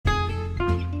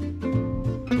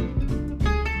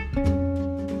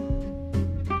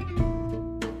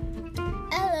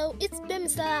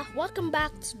welcome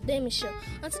back to Demi Show.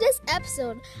 On today's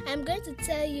episode, I'm going to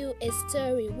tell you a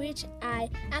story which I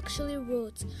actually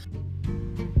wrote,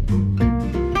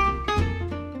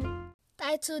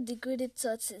 titled The Greedy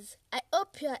Tortoise. I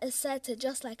hope you are excited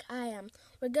just like I am.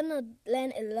 We're gonna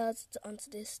learn a lot on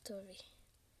today's story.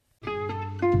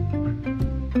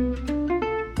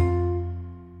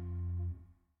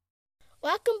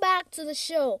 Welcome back to the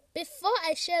show. Before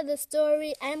I share the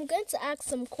story, I am going to ask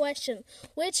some questions,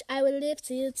 which I will leave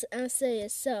to you to answer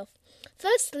yourself.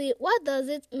 Firstly, what does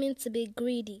it mean to be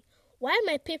greedy? Why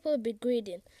might people be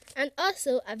greedy? And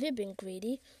also, have you been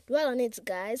greedy? Dwell on it,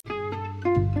 guys.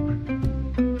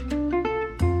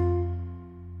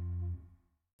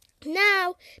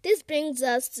 Now, this brings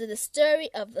us to the story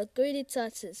of the greedy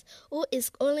tortoise, who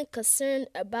is only concerned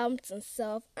about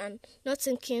himself and not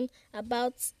thinking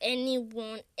about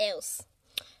anyone else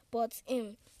but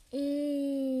him.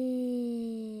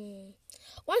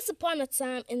 Once upon a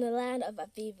time in the land of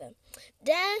Aviva,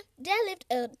 there lived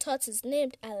a tortoise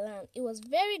named Alan. He was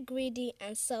very greedy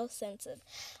and self-centered.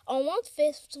 On one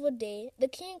fateful day, the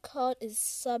king called his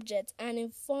subject and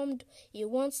informed he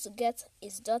wants to get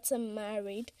his daughter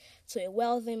married to a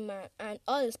wealthy man, and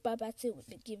all his property would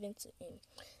be given to him.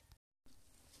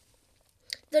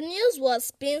 The news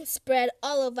was being spread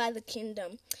all over the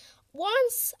kingdom.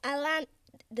 Once Alan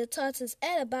the tortoise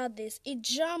heard about this, he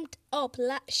jumped up,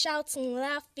 shouting,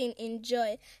 laughing in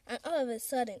joy, and all of a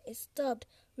sudden he stopped,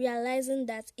 realizing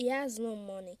that he has no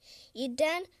money. He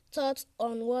then thought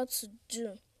on what to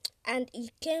do, and he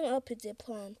came up with a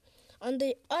plan. On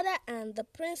the other hand, the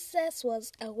princess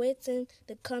was awaiting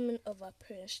the coming of her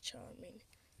Prince Charming.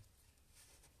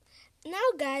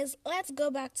 Now, guys, let's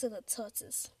go back to the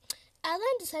tortoise. Alan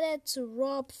decided to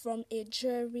rob from a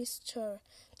jewelry store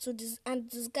and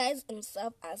disguise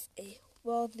himself as a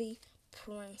wealthy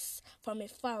prince from a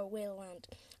faraway land.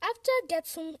 After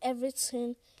getting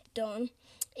everything done,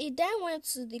 he then went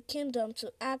to the kingdom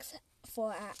to ask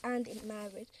for her hand in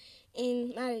marriage,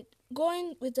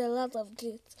 going with a lot of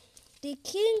gifts. The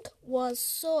king was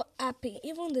so happy.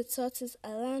 Even the tortoise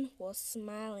Alan was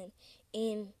smiling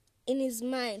in his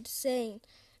mind, saying,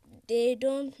 "They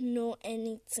don't know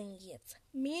anything yet."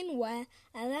 Meanwhile,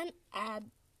 Alan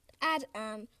had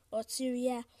an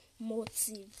ulterior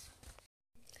motive.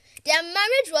 Their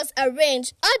marriage was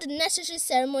arranged. All the necessary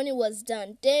ceremony was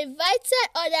done. They invited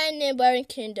other neighboring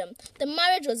kingdoms. The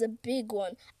marriage was a big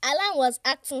one. Alan was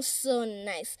acting so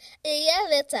nice. A year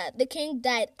later, the king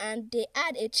died and they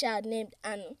had a child named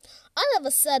Anu. All of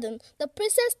a sudden, the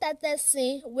princess started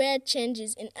seeing weird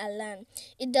changes in Alan.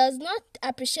 He does not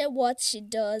appreciate what she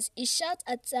does. He shouts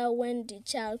at her when the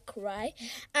child cries,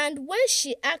 and when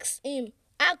she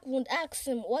would ask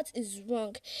him what is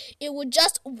wrong, he would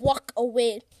just walk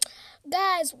away.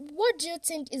 Guys, what do you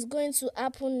think is going to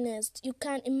happen next? You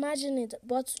can imagine it,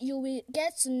 but you will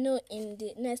get to know in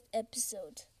the next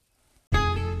episode.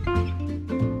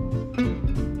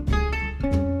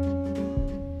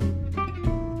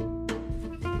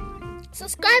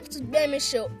 Subscribe to Bemi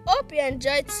Show. Hope you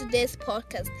enjoyed today's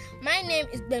podcast. My name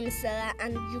is Bemi Salah,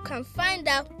 and you can find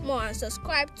out more and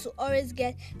subscribe to always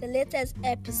get the latest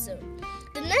episode.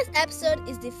 The next episode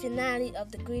is the finale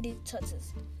of The Greedy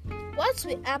Tortoise. What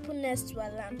will happen next to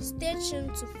Alan? Stay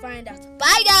tuned to find out.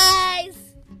 Bye,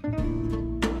 guys!